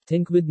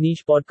Think with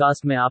niche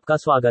podcast में आपका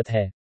स्वागत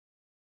है।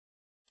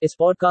 इस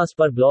पॉडकास्ट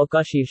पर ब्लॉग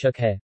का शीर्षक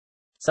है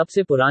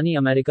सबसे पुरानी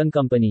अमेरिकन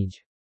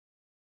कंपनीज।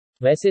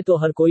 वैसे तो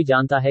हर कोई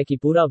जानता है कि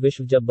पूरा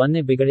विश्व जब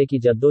बनने बिगड़े की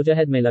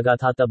जद्दोजहद में लगा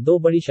था तब दो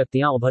बड़ी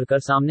शक्तियां उभर कर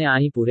सामने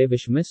आई पूरे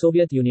विश्व में,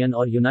 सोवियत यूनियन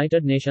और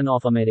United nation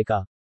of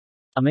America.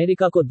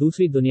 America को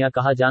दूसरी दुनिया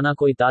कहा जाना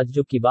कोई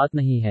ताज्जुब की बात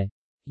नहीं है।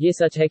 ये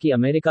सच है कि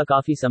अमेरिका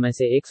काफी समय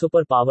से एक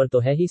सुपर पावर तो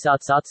है ही, साथ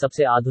साथ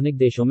सबसे आधुनिक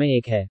देशों में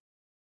एक है।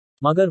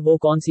 मगर वो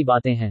कौन सी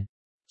बातें हैं,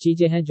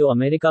 चीजें हैं जो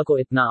अमेरिका को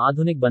इतना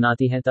आधुनिक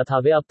बनाती हैं तथा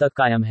वे अब तक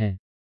कायम हैं।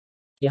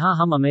 यहाँ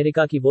हम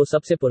अमेरिका की वो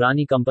सबसे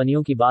पुरानी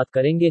कंपनियों की बात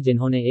करेंगे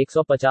जिन्होंने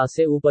 150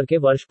 से ऊपर के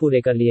वर्ष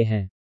पूरे कर लिए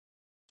हैं।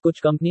 कुछ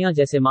कंपनियां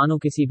जैसे मानो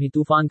किसी भी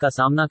तूफान का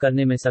सामना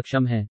करने में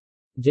सक्षम हैं,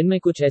 जिनमें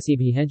कुछ ऐसी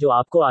भी हैं जो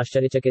आपको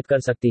आश्चर्यचकित कर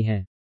सकती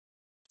हैं।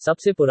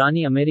 सबसे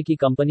पुरानी अमेरिकी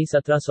कंपनी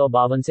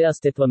 1752 से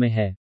अस्तित्व में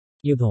है।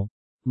 युद्धों,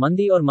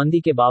 मंदी और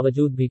मंदी के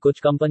बावजूद भी कुछ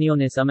कंपनियों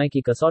ने समय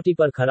की कसौटी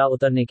पर खरा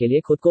उतरने के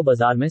लिए खुद को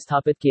बाजार में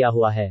स्थापित किया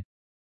हुआ है।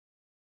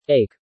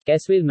 1.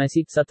 Caswell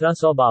Massey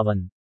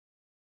 1752।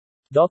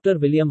 Doctor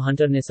William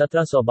Hunter ने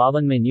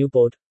 1752 में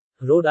न्यूपोर्ट,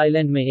 रोड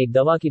आइलैंड में एक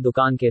दवा की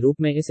दुकान के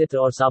रूप में इस इत्र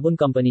और साबुन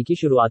कंपनी की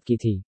शुरुआत की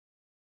थी।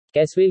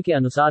 कैसवेल के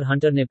अनुसार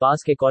हंटर ने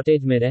पास के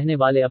कॉटेज में रहने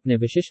वाले अपने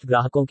विशिष्ट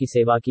ग्राहकों की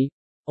सेवा की,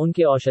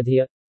 उनके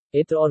औषधीय,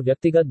 इत्र और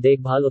व्यक्तिगत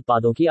देखभाल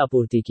उत्पादों की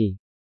आपूर्ति की।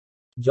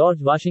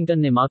 जॉर्ज वाशिंगटन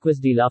ने मार्क्विस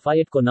डी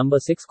लाफायेट को नंबर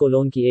 6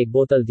 कोलोन की एक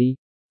बोतल दी,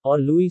 और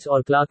लुइस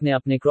और क्लार्क ने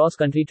अपने क्रॉस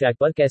कंट्री ट्रैक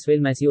पर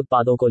कैसवेल मैसी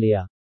उत्पादों को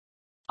लिया।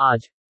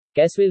 आज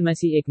कैसवेल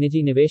मैसी एक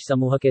निजी निवेश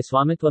समूह के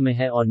स्वामित्व में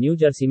है और न्यू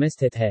जर्सी में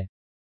स्थित है।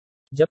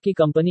 जबकि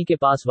कंपनी के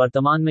पास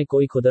वर्तमान में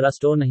कोई खुदरा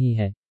स्टोर नहीं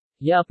है,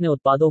 यह अपने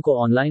उत्पादों को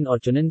ऑनलाइन और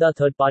चुनिंदा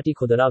थर्ड पार्टी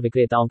खुदरा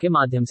विक्रेताओं के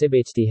माध्यम से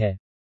बेचती है।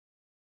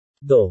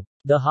 2.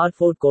 The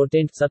Hartford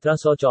कोर्टेंट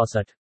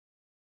 1764।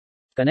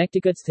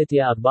 कनेक्टिकट स्थित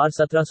यह अखबार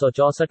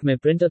 1764 में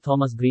प्रिंटर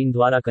थॉमस ग्रीन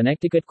द्वारा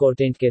कनेक्टिकट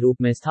कोर्टेंट के रूप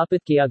में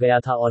स्थापित किया गया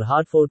था और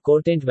हार्टफोर्ड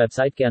कोर्टेंट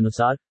वेबसाइट के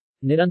अनुसार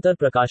निरंतर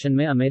प्रकाशन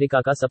में अमेरिका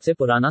का सबसे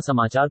पुराना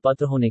समाचार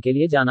पत्र होने के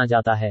लिए जाना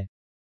जाता है।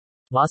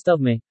 वास्तव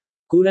में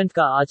कुरेंट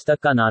का आज तक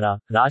का नारा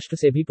राष्ट्र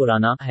से भी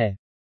पुराना है।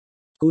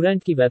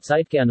 कुरेंट की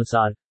वेबसाइट के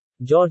अनुसार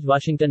जॉर्ज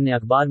वाशिंगटन ने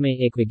अखबार में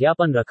एक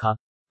विज्ञापन रखा,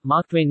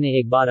 मार्क ट्वेन ने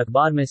एक बार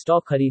अखबार में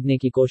स्टॉक खरीदने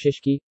की कोशिश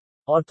की,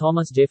 और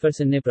थॉमस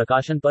जेफरसन ने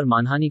प्रकाशन पर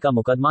मानहानि का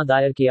मुकदमा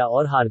दायर किया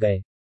और हार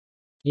गए।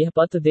 यह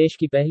पत्र देश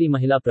की पहली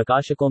महिला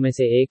प्रकाशकों में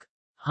से एक,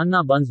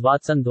 हन्ना बंस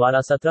वाटसन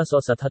द्वारा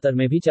 1777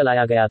 में भी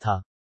चलाया गया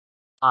था।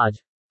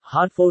 आज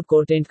हार्टफोर्ड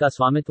कोर्टेंट का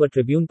स्वामित्व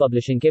ट्रिब्यून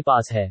पब्लिशिंग के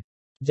पास है,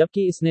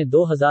 जबकि इसने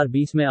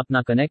 2020 में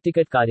अपना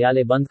कनेक्टिकट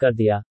कार्यालय बंद कर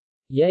दिया।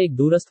 यह एक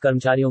दूरस्थ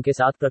कर्मचारियों के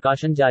साथ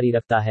प्रकाशन जारी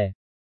रखता है।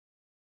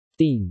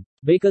 3.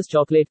 Bakers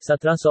chocolate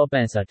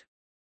 1765।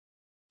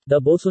 द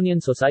बोसोनियन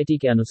सोसाइटी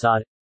के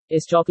अनुसार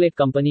इस चॉकलेट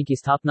कंपनी की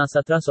स्थापना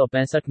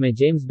 1765 में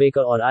जेम्स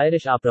बेकर और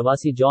आयरिश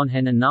आप्रवासी जॉन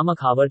हेनन नामक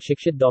हार्वर्ड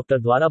शिक्षित डॉक्टर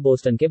द्वारा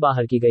बोस्टन के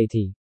बाहर की गई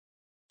थी।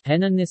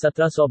 हेनन ने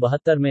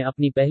 1772 में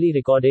अपनी पहली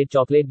रिकॉर्डेड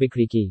चॉकलेट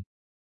बिक्री की।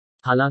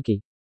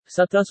 हालांकि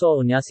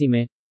 1779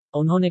 में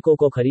उन्होंने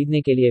कोको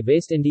खरीदने के लिए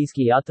वेस्ट इंडीज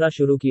की यात्रा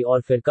शुरू की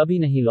और फिर कभी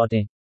नहीं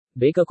लौटे।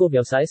 बेकर को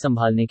व्यवसाय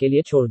संभालने के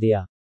लिए छोड़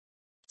दिया।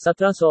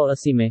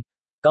 1780 में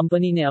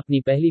कंपनी ने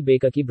अपनी पहली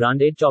बेकर की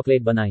ब्रांडेड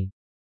चॉकलेट बनाई।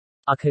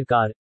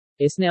 आखिरकार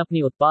इसने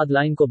अपनी उत्पाद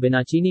लाइन को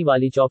बिना चीनी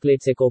वाली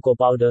चॉकलेट से cocoa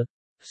powder,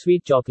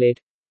 sweet chocolate,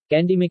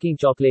 candy making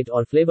chocolate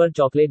और फ्लेवर्ड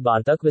चॉकलेट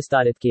बार तक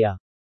विस्तारित किया।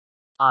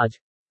 आज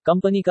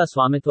कंपनी का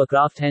स्वामित्व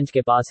क्राफ्ट हैंज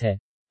के पास है,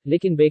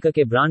 लेकिन बेकर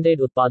के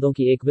ब्रांडेड उत्पादों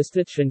की एक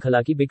विस्तृत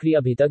श्रृंखला की बिक्री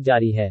अभी तक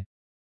जारी है।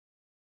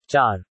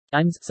 4.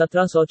 टाइम्स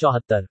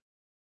 1774।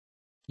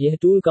 यह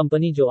टूल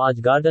कंपनी जो आज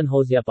गार्डन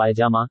होज या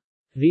पायजामा,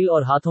 रील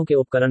और हाथों के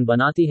उपकरण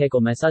बनाती है को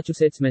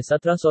मैसाचुसेट्स में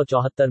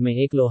 1774 में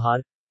एक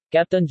लोहार,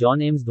 कैप्टन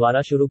जॉन एम्स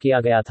द्वारा शुरू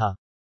किया गया था।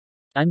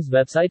 टाइम्स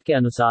वेबसाइट के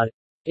अनुसार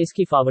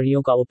इसकी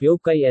फावड़ियों का उपयोग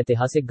कई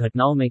ऐतिहासिक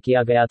घटनाओं में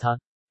किया गया था,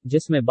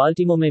 जिसमें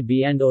बाल्टिमोर में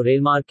B&O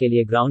रेलमार्ग के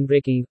लिए ग्राउंड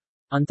ब्रेकिंग,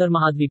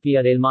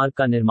 अंतर्महाद्वीपीय रेलमार्ग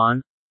का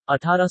निर्माण,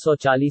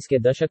 1840 के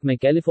दशक में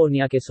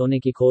कैलिफोर्निया के सोने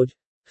की खोज,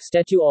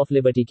 स्टैच्यू ऑफ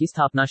लिबर्टी की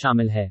स्थापना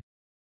शामिल है,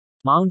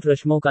 माउंट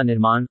रशमो का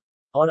निर्माण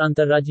और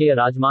अंतर्राज्यीय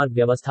राजमार्ग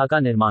व्यवस्था का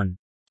निर्माण।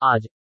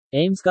 आज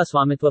एम्स का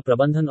स्वामित्व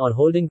प्रबंधन और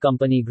होल्डिंग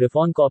कंपनी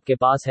ग्रिफॉन कॉर्प के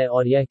पास है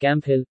और यह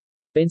कैंप हिल,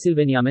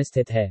 पेंसिल्वेनिया में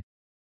स्थित है।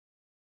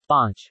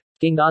 5.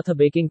 King Arthur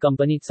baking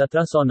company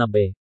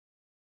 1790।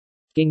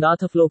 King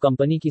Arthur flow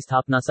company की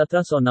स्थापना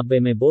 1790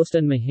 में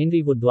बोस्टन में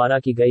हेनरी वुड द्वारा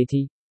की गई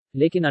थी,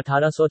 लेकिन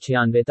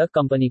 1896 तक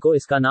कंपनी को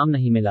इसका नाम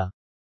नहीं मिला।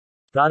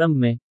 प्रारंभ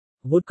में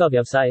वुड का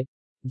व्यवसाय,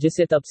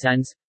 जिसे तब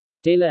Sands,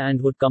 Taylor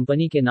and would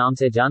company के नाम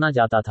से जाना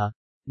जाता था,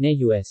 ने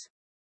यूएस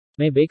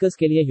में बेकर्स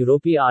के लिए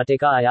यूरोपीय आटे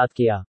का आयात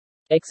किया।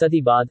 एक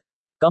सदी बाद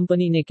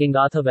कंपनी ने किंग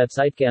आर्थर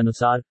वेबसाइट के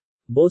अनुसार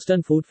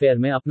बोस्टन फूड फेयर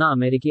में अपना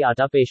अमेरिकी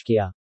आटा पेश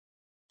किया।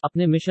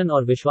 अपने मिशन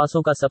और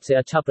विश्वासों का सबसे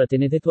अच्छा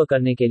प्रतिनिधित्व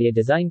करने के लिए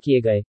डिजाइन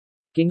किए गए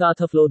किंग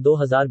आर्थर फ्लो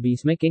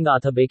 2020 में किंग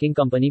आर्थर बेकिंग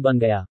कंपनी बन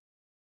गया।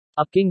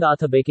 अब king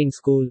Arthur baking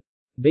school,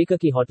 baker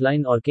की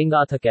हॉटलाइन और king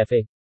Arthur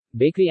cafe,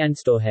 bakery and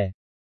store है।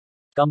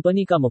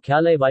 कंपनी का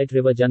मुख्यालय व्हाइट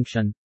रिवर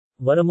जंक्शन,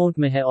 वरमोंट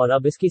में है और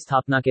अब इसकी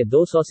स्थापना के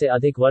 200 से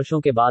अधिक वर्षों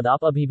के बाद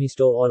आप अभी भी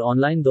स्टोर और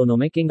ऑनलाइन दोनों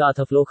में किंग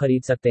आर्थर फ्लो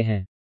खरीद सकते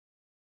हैं।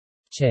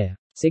 6.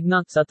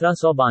 सिग्ना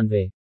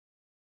 1792।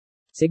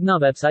 सिग्ना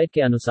वेबसाइट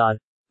के अनुसार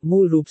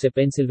मूल रूप से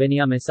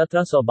पेंसिल्वेनिया में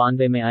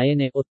 1792 में आए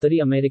ने उत्तरी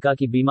अमेरिका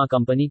की बीमा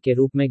कंपनी के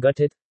रूप में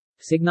गठित,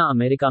 सिग्ना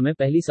अमेरिका में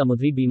पहली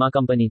समुद्री बीमा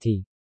कंपनी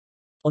थी।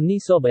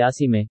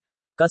 1982 में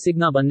का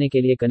सिग्ना बनने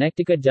के लिए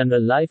Connecticut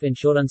general life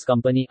insurance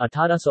company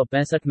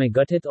 1865 में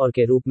गठित और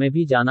के रूप में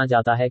भी जाना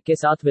जाता है के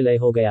साथ विलय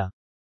हो गया।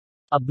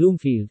 अब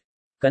ब्लूमफील्ड,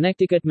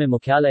 कनेक्टिकट में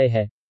मुख्यालय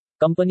है।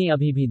 कंपनी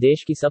अभी भी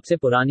देश की सबसे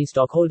पुरानी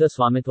स्टॉकहोल्डर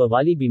स्वामित्व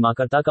वाली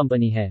बीमाकर्ता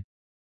कंपनी है।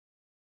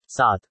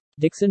 7.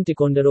 डिक्सन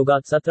टिकोंडेरोगा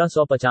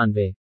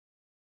 1795।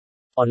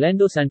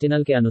 ऑरलैंडो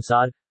सेंटिनल के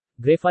अनुसार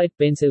ग्रेफाइट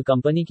पेंसिल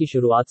कंपनी की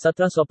शुरुआत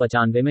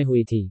 1795 में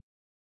हुई थी।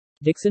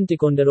 डिक्सन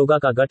टिकोंडेरोगा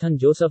का गठन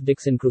जोसेफ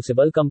डिक्सन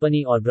क्रूसिबल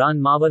कंपनी और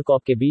ब्रांड मावर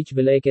कॉप के बीच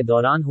विलय के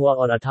दौरान हुआ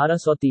और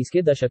 1830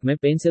 के दशक में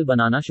पेंसिल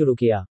बनाना शुरू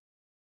किया।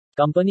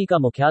 कंपनी का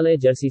मुख्यालय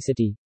जर्सी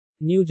सिटी,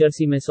 न्यू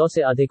जर्सी में 100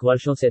 से अधिक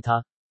वर्षों से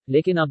था,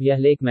 लेकिन अब यह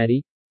लेक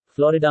मैरी,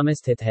 फ्लोरिडा में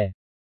स्थित है।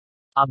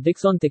 आप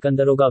डिक्सन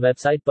टिकोंडेरोगा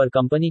वेबसाइट पर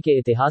कंपनी के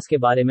इतिहास के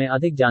बारे में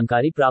अधिक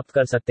जानकारी प्राप्त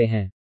कर सकते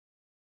हैं।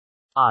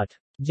 8.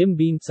 Jim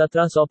Beam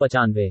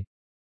 1795।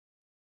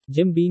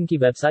 जिम बीम की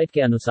वेबसाइट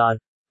के अनुसार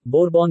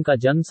बोरबॉन का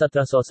जन्म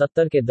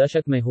 1770 के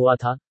दशक में हुआ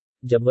था,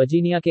 जब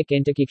वर्जीनिया के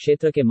केंटकी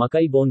क्षेत्र के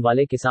मकई बोन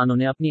वाले किसानों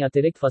ने अपनी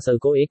अतिरिक्त फसल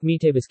को एक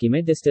मीठे विस्की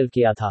में डिस्टिल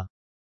किया था।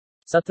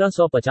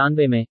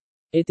 1795 में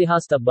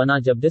इतिहास तब बना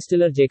जब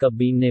डिस्टिलर जेकब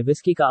बीम ने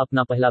विस्की का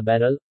अपना पहला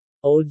बैरल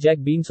ओल्ड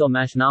जैक बीम्स और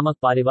मैश नामक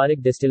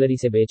पारिवारिक डिस्टिलरी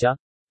से बेचा,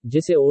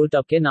 जिसे ओल्ड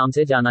टब के नाम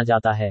से जाना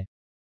जाता है।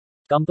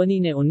 कंपनी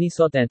ने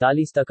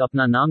 1943 तक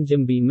अपना नाम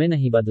जिम बीम में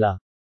नहीं बदला।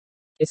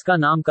 इसका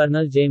नाम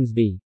कर्नल जेम्स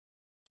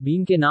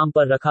बीम के नाम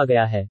पर रखा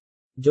गया है,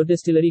 जो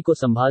डिस्टिलरी को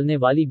संभालने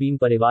वाली बीम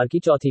परिवार की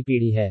चौथी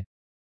पीढ़ी है।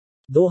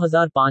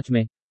 2005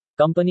 में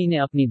कंपनी ने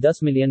अपनी 10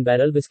 मिलियन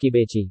बैरल विस्की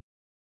बेची।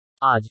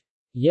 आज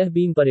यह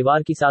बीम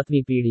परिवार की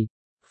 7वीं पीढ़ी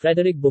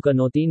फ्रेडरिक बुकर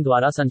नो 3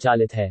 द्वारा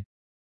संचालित है।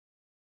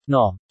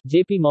 9.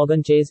 JP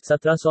Morgan chase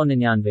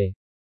 1799।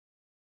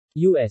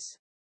 यूएस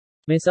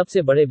में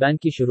सबसे बड़े बैंक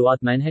की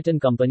शुरुआत मैनहट्टन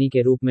कंपनी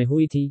के रूप में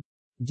हुई थी,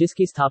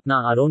 जिसकी स्थापना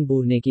आरोन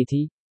बूर ने की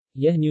थी।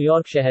 यह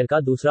न्यूयॉर्क शहर का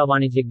दूसरा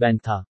वाणिज्यिक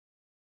बैंक था।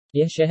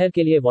 यह शहर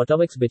के लिए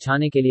वाटरवर्क्स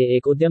बिछाने के लिए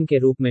एक उद्यम के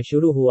रूप में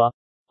शुरू हुआ,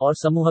 और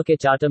समूह के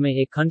चार्टर में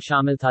एक खंड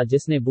शामिल था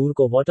जिसने बूर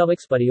को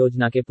वाटरवर्क्स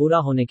परियोजना के पूरा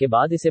होने के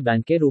बाद इसे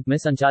बैंक के रूप में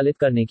संचालित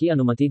करने की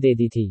अनुमति दे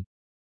दी थी।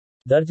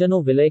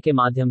 दर्जनों विलय के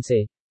माध्यम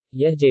से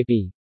यह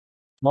जेपी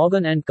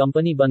मॉर्गन एंड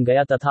कंपनी बन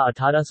गया तथा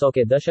 1800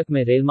 के दशक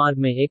में रेलमार्ग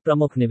में एक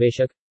प्रमुख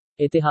निवेशक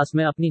इतिहास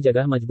में अपनी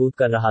जगह मजबूत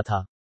कर रहा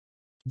था।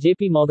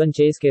 जेपी मॉर्गन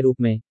चेज के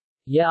रूप में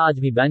यह आज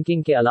भी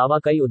बैंकिंग के अलावा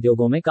कई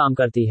उद्योगों में काम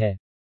करती है।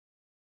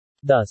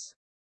 10.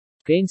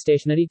 Crane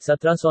stationery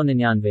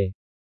 1799।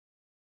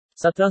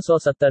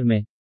 1770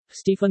 में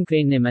स्टीफन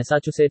क्रेन ने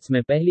मैसाचुसेट्स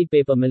में पहली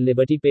paper mill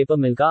Liberty paper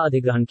mill का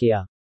अधिग्रहण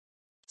किया।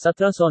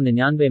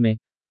 1799 में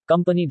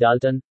कंपनी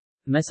डाल्टन,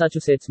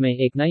 मैसाचुसेट्स में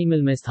एक नई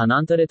मिल में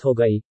स्थानांतरित हो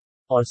गई,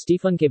 और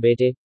स्टीफन के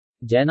बेटे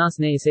जैनास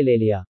ने इसे ले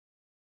लिया।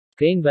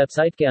 क्रेन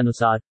वेबसाइट के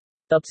अनुसार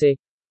तब से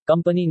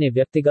कंपनी ने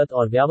व्यक्तिगत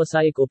और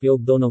व्यावसायिक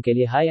उपयोग दोनों के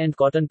लिए हाई एंड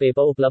कॉटन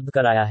पेपर उपलब्ध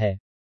कराया है।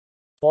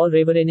 पॉल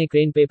रेवरे ने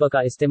क्रेन पेपर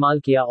का इस्तेमाल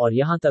किया और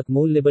यहां तक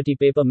मूल लिबर्टी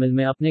पेपर मिल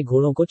में अपने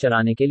घोड़ों को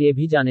चराने के लिए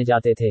भी जाने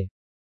जाते थे।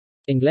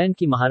 इंग्लैंड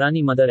की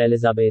महारानी मदर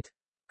एलिजाबेथ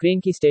क्रेन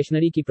की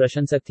स्टेशनरी की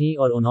प्रशंसक थी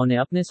और उन्होंने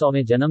अपने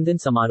 100वें जन्मदिन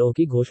समारोह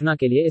की घोषणा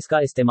के लिए इसका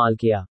इस्तेमाल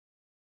किया।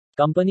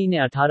 कंपनी ने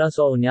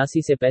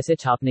 1879 से पैसे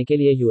छापने के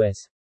लिए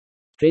यूएस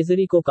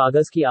ट्रेजरी को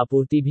कागज की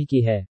आपूर्ति भी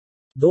की है।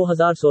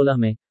 2016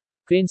 में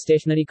क्रेन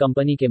स्टेशनरी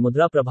कंपनी के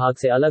मुद्रा प्रभाग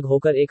से अलग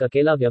होकर एक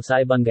अकेला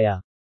व्यवसाय बन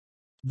गया।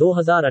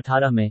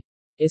 2018 में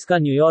इसका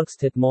न्यूयॉर्क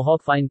स्थित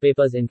मोहॉक फाइन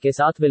पेपर्स इंक के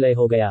साथ विलय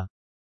हो गया।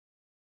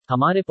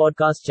 हमारे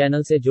पॉडकास्ट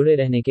चैनल से जुड़े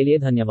रहने के लिए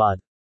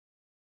धन्यवाद।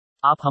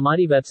 आप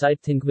हमारी वेबसाइट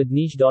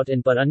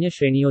thinkwithniche.in पर अन्य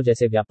श्रेणियों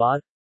जैसे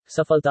व्यापार,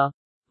 सफलता,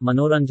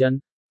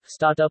 मनोरंजन,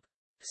 स्टार्टअप,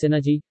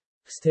 सिनर्जी,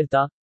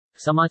 स्थिरता,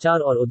 समाचार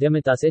और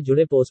उद्यमिता से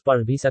जुड़े पोस्ट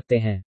पढ़ भी सकते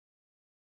हैं।